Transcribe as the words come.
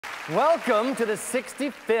Welcome to the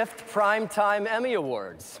 65th Primetime Emmy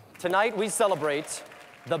Awards. Tonight we celebrate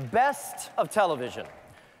the best of television.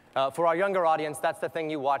 For our younger audience, that's the thing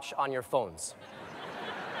you watch on your phones.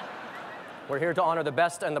 We're here to honor the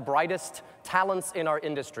best and the brightest talents in our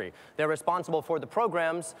industry. They're responsible for the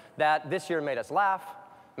programs that this year made us laugh,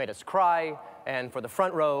 made us cry, and for the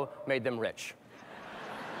front row, made them rich.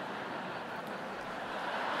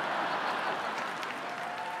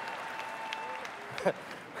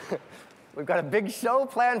 We've got a big show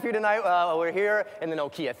planned for you tonight. We're here in the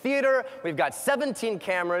Nokia Theater. We've got 17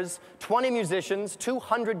 cameras, 20 musicians,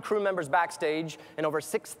 200 crew members backstage, and over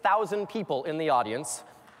 6,000 people in the audience.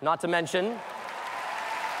 Not to mention,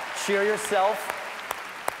 cheer yourself.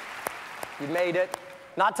 You made it.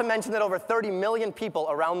 Not to mention that over 30 million people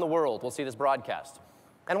around the world will see this broadcast.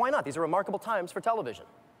 And why not? These are remarkable times for television.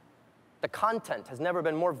 The content has never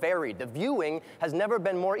been more varied. The viewing has never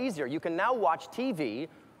been more easier. You can now watch TV,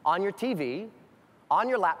 on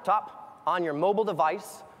your laptop, on your mobile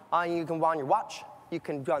device, you can on your watch, you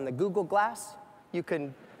can on the Google Glass, you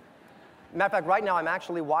can... Matter of fact, right now I'm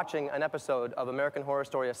actually watching an episode of American Horror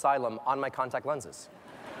Story Asylum on my contact lenses.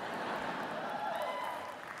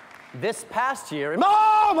 This past year...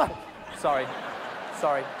 Mom! Sorry.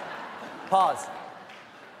 Pause.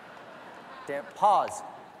 Damn, pause.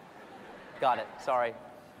 Got it, sorry.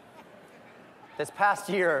 This past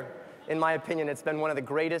year, in my opinion, it's been one of the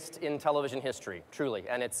greatest in television history, truly,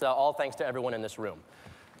 and it's all thanks to everyone in this room.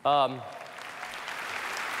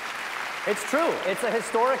 It's true. It's a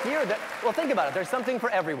historic year. Well, think about it. There's something for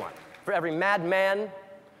everyone. For every mad man,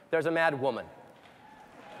 there's a mad woman.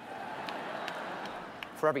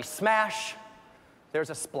 For every smash, there's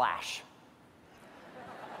a splash.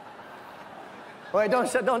 Wait, don't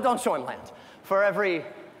show him land. For every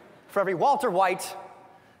Walter White,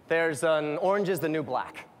 there's an Orange is the New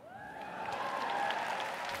Black.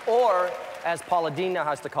 Or, as Paula Deen now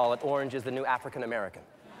has to call it, Orange is the New African American.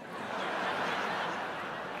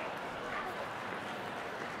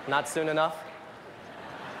 Not soon enough?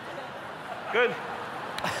 Good.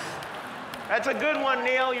 That's a good one,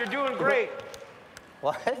 Neil. You're doing great.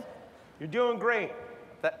 What? You're doing great.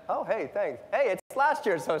 Oh, hey, thanks. Hey, it's last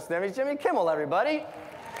year's host, Emmys, Jimmy Kimmel, everybody.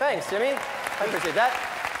 Thanks, Jimmy. I appreciate that.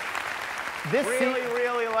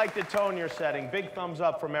 Really like the tone you're setting. Big thumbs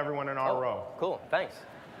up from everyone in our row. Cool, thanks.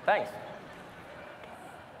 Thanks,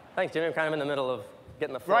 Jimmy. I'm kind of in the middle of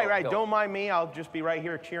getting the flow. Right. Don't mind me. I'll just be right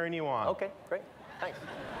here cheering you on. Okay, great.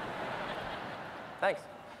 Thanks.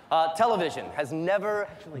 Television has never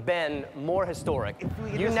been more historic. Can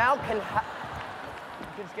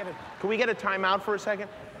we get a timeout for a second?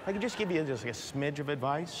 I could just give you just like a smidge of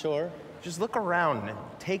advice. Sure. Just look around and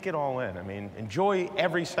take it all in. I mean, enjoy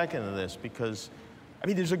every second of this because, I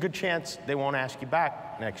mean, there's a good chance they won't ask you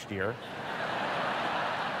back next year.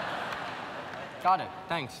 Got it.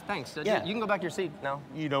 Thanks. Yeah. You can go back to your seat now.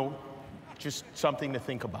 You know, just something to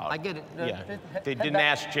think about. I get it. Yeah. They didn't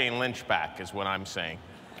ask Jane Lynch back, is what I'm saying.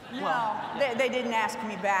 No, they didn't ask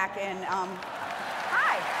me back, and,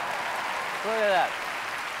 hi. Look at that.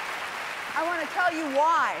 I want to tell you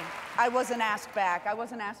why I wasn't asked back. I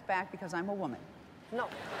wasn't asked back because I'm a woman. No.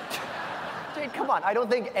 Jade, come on. I don't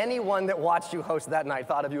think anyone that watched you host that night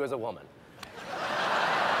thought of you as a woman.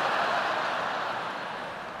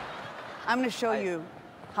 I'm going to show you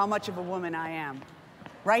how much of a woman I am.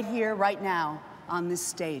 Right here, right now, on this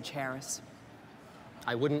stage, Harris.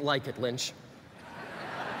 I wouldn't like it, Lynch.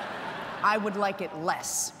 I would like it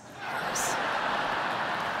less, Harris.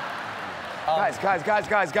 Guys,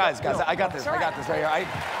 I got this right here.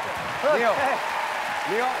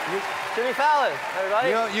 Neil, Jimmy Fallon, everybody.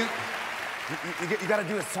 Neil, you got to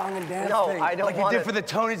do a song and dance thing. I don't like want you did for the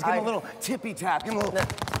Tonys. Give him a little tippy tap. Give him a little...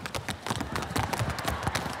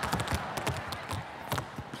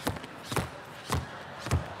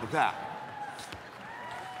 Like that.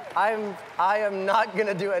 I am not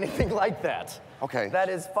gonna do anything like that. Okay. That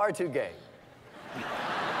is far too gay.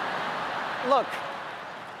 Look,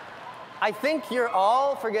 I think you're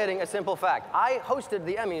all forgetting a simple fact. I hosted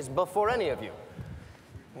the Emmys before any of you.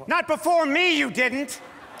 Not before me, you didn't.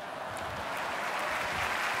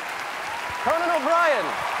 Conan O'Brien.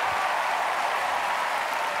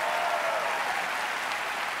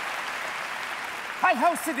 I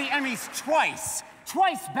hosted the Emmys twice.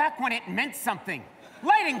 Twice back when it meant something.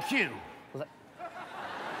 Lighting cue.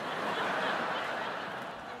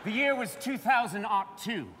 The year was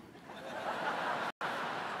 2002.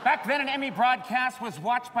 Back then, an Emmy broadcast was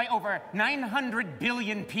watched by over 900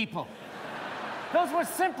 billion people. Those were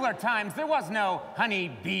simpler times. There was no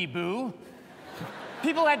honey bee boo.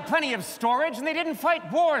 People had plenty of storage, and they didn't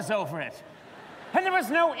fight wars over it. And there was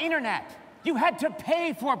no internet. You had to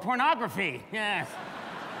pay for pornography. Yes.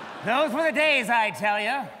 Those were the days, I tell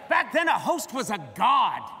you. Back then, a host was a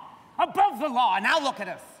god, above the law. Now look at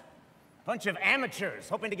us. Bunch of amateurs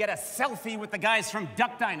hoping to get a selfie with the guys from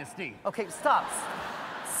Duck Dynasty. Okay, stop.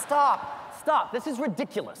 Stop. Stop. This is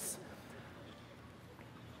ridiculous.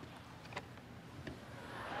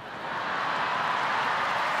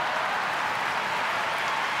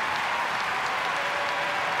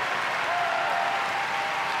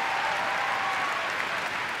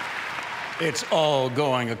 It's all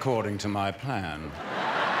going according to my plan.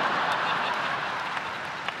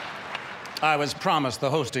 I was promised the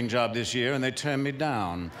hosting job this year, and they turned me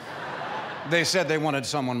down. They said they wanted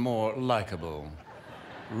someone more likable.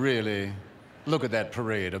 Really, look at that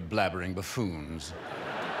parade of blabbering buffoons.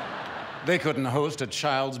 They couldn't host a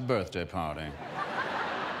child's birthday party.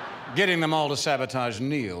 Getting them all to sabotage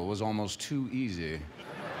Neil was almost too easy.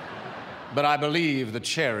 But I believe the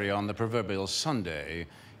cherry on the proverbial sundae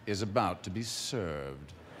is about to be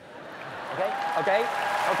served. Okay,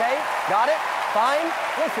 got it, fine.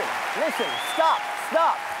 Listen, stop.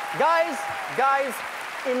 Guys,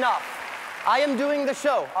 enough. I am doing the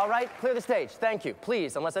show, all right? Clear the stage, thank you,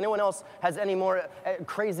 please, unless anyone else has any more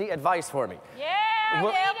crazy advice for me. Yeah, we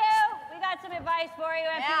do. We got some advice for you,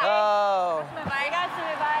 MPH. Oh. We got some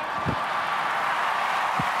advice.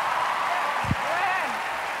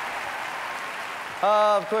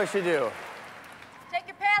 Of course you do. Take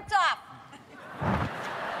your pants off.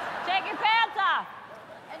 Take your pants off.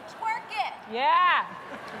 And twerk it. Yeah.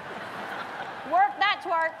 Work that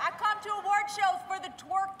twerk. I come to award shows for the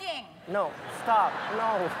twerking. No, stop,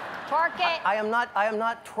 no. Twerk it. I am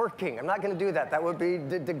not twerking. I'm not gonna do that. That would be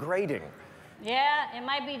degrading. Yeah, it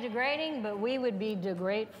might be degrading, but we would be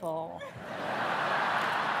degrateful.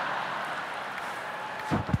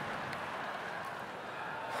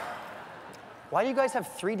 Why do you guys have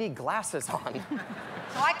 3D glasses on?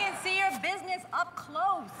 So I can see your business up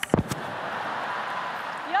close.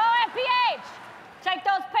 Yo, MPH, take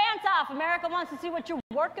those pants off. America wants to see what you're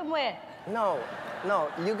working with. No,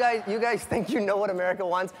 you guys think you know what America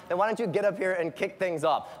wants? Then why don't you get up here and kick things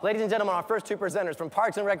off? Ladies and gentlemen, our first two presenters from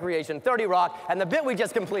Parks and Recreation, 30 Rock, and the bit we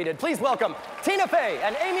just completed. Please welcome Tina Fey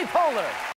and Amy Poehler.